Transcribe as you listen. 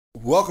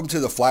Welcome to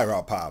the Fly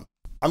Route Pod.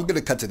 I'm going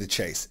to cut to the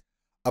chase.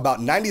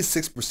 About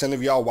 96%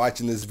 of y'all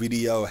watching this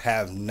video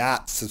have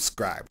not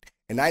subscribed,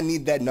 and I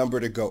need that number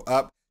to go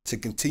up to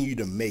continue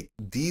to make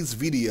these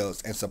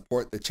videos and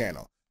support the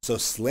channel. So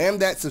slam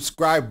that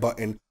subscribe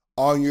button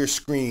on your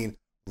screen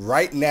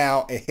right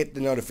now and hit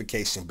the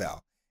notification bell.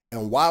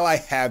 And while I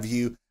have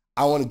you,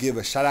 I want to give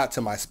a shout out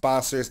to my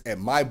sponsors at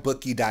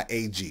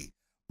mybookie.ag.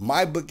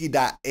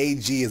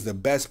 Mybookie.ag is the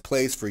best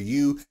place for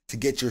you to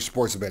get your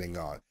sports betting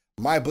on.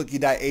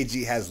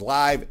 MyBookie.ag has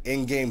live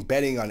in-game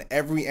betting on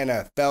every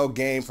NFL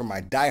game for my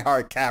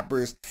diehard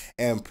cappers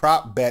and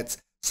prop bets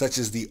such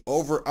as the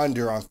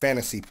over-under on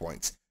fantasy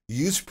points.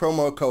 Use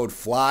promo code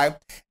FLY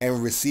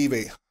and receive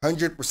a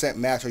 100%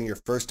 match on your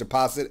first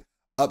deposit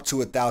up to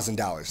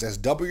 $1,000. That's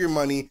double your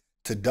money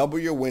to double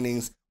your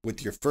winnings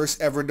with your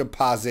first ever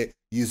deposit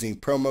using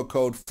promo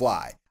code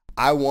FLY.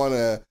 I want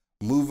to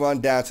move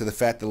on down to the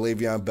fact that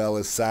Le'Veon Bell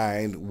is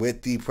signed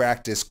with the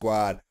practice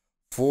squad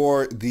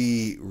for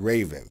the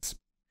Ravens.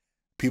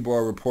 People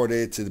are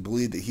reported to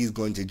believe that he's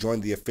going to join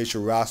the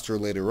official roster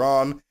later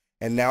on.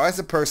 And now, as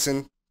a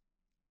person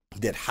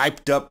that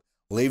hyped up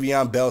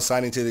Le'Veon Bell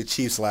signing to the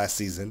Chiefs last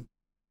season,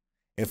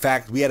 in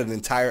fact, we had an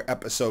entire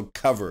episode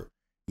cover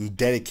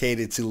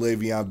dedicated to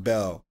Le'Veon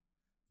Bell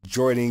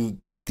joining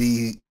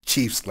the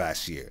Chiefs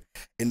last year.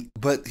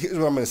 But here's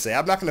what I'm going to say.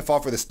 I'm not going to fall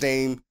for the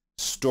same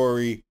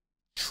story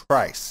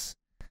twice.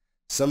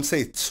 Some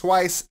say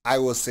twice, I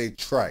will say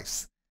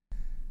trice.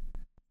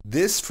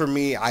 This, for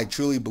me, I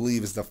truly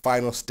believe is the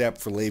final step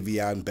for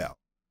Le'Veon Bell.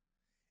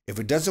 If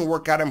it doesn't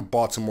work out in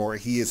Baltimore,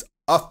 he is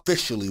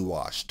officially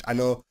washed. I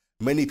know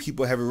many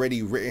people have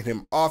already written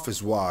him off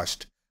as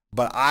washed,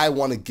 but I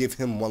want to give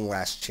him one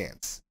last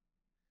chance.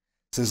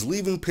 Since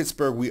leaving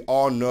Pittsburgh, we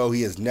all know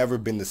he has never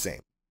been the same.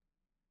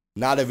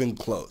 Not even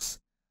close.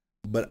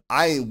 But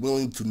I am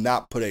willing to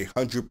not put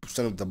 100%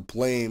 of the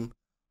blame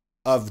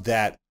of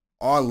that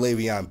on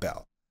Le'Veon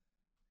Bell.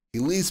 He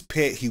leaves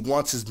Pitt, he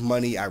wants his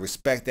money, I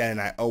respect that and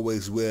I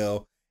always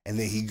will, and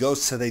then he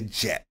goes to the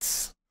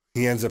Jets.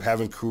 He ends up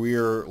having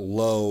career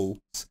lows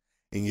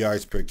in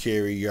yards per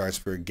carry, yards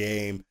per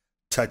game,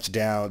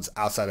 touchdowns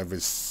outside of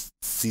his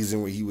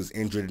season where he was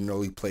injured and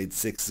only played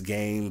 6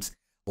 games.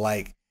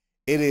 Like,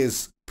 it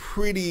is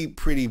pretty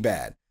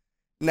bad.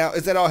 Now,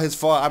 is that all his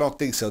fault? I don't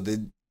think so.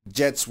 The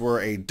Jets were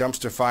a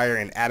dumpster fire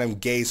and Adam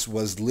Gase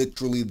was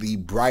literally the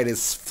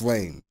brightest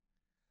flame.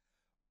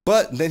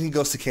 But then he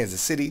goes to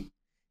Kansas City.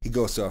 He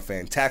goes to a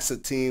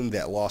fantastic team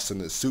that lost in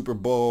the Super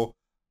Bowl,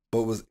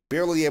 but was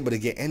barely able to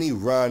get any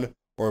run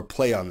or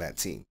play on that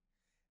team.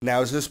 Now,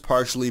 is this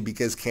partially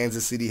because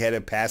Kansas City had a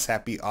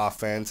pass-happy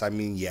offense? I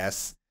mean,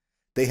 yes.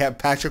 They have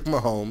Patrick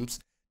Mahomes.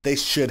 They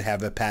should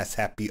have a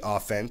pass-happy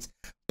offense.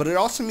 But it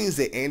also means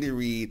that Andy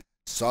Reid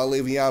saw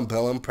Le'Veon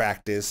Bell in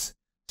practice,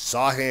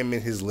 saw him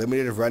in his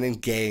limited running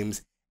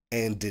games,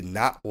 and did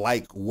not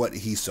like what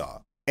he saw.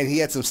 And he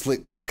had some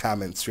slick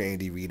comments for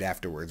Andy Reid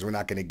afterwards. We're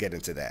not going to get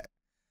into that.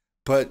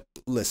 But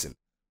listen,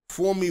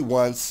 fool me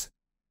once,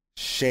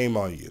 shame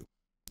on you.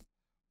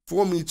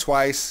 Fool me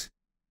twice,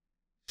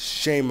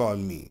 shame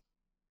on me.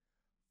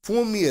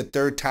 Fool me a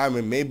third time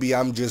and maybe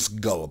I'm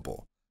just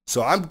gullible.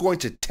 So I'm going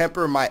to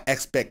temper my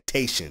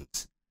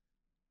expectations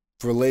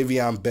for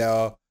Le'Veon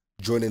Bell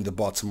joining the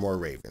Baltimore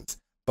Ravens.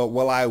 But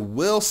what I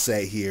will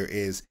say here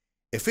is,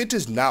 if it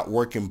does not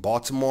work in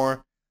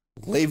Baltimore,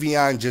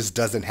 Le'Veon just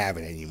doesn't have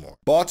it anymore.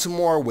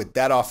 Baltimore with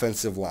that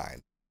offensive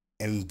line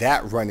and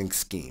that running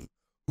scheme,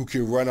 who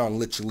can run on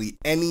literally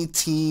any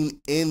team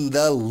in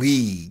the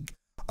league,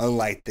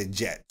 unlike the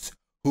Jets,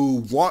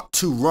 who want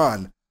to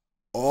run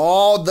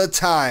all the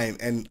time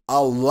and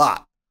a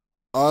lot,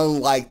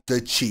 unlike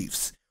the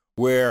Chiefs,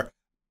 where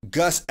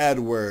Gus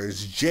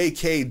Edwards,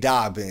 J.K.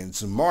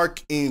 Dobbins,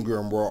 Mark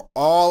Ingram were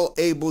all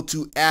able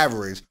to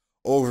average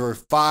over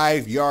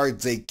 5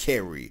 yards a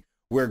carry,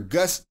 where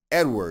Gus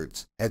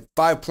Edwards at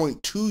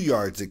 5.2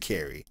 yards a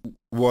carry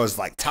was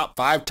like top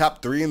 5,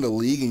 top 3 in the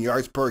league in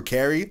yards per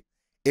carry.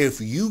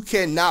 If you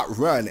cannot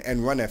run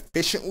and run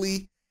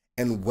efficiently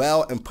and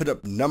well and put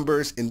up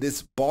numbers in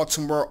this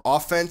Baltimore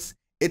offense,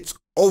 it's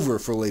over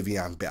for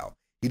Le'Veon Bell.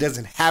 He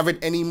doesn't have it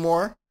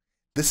anymore.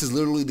 This is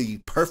literally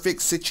the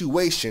perfect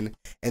situation,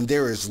 and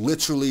there is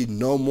literally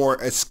no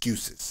more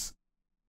excuses.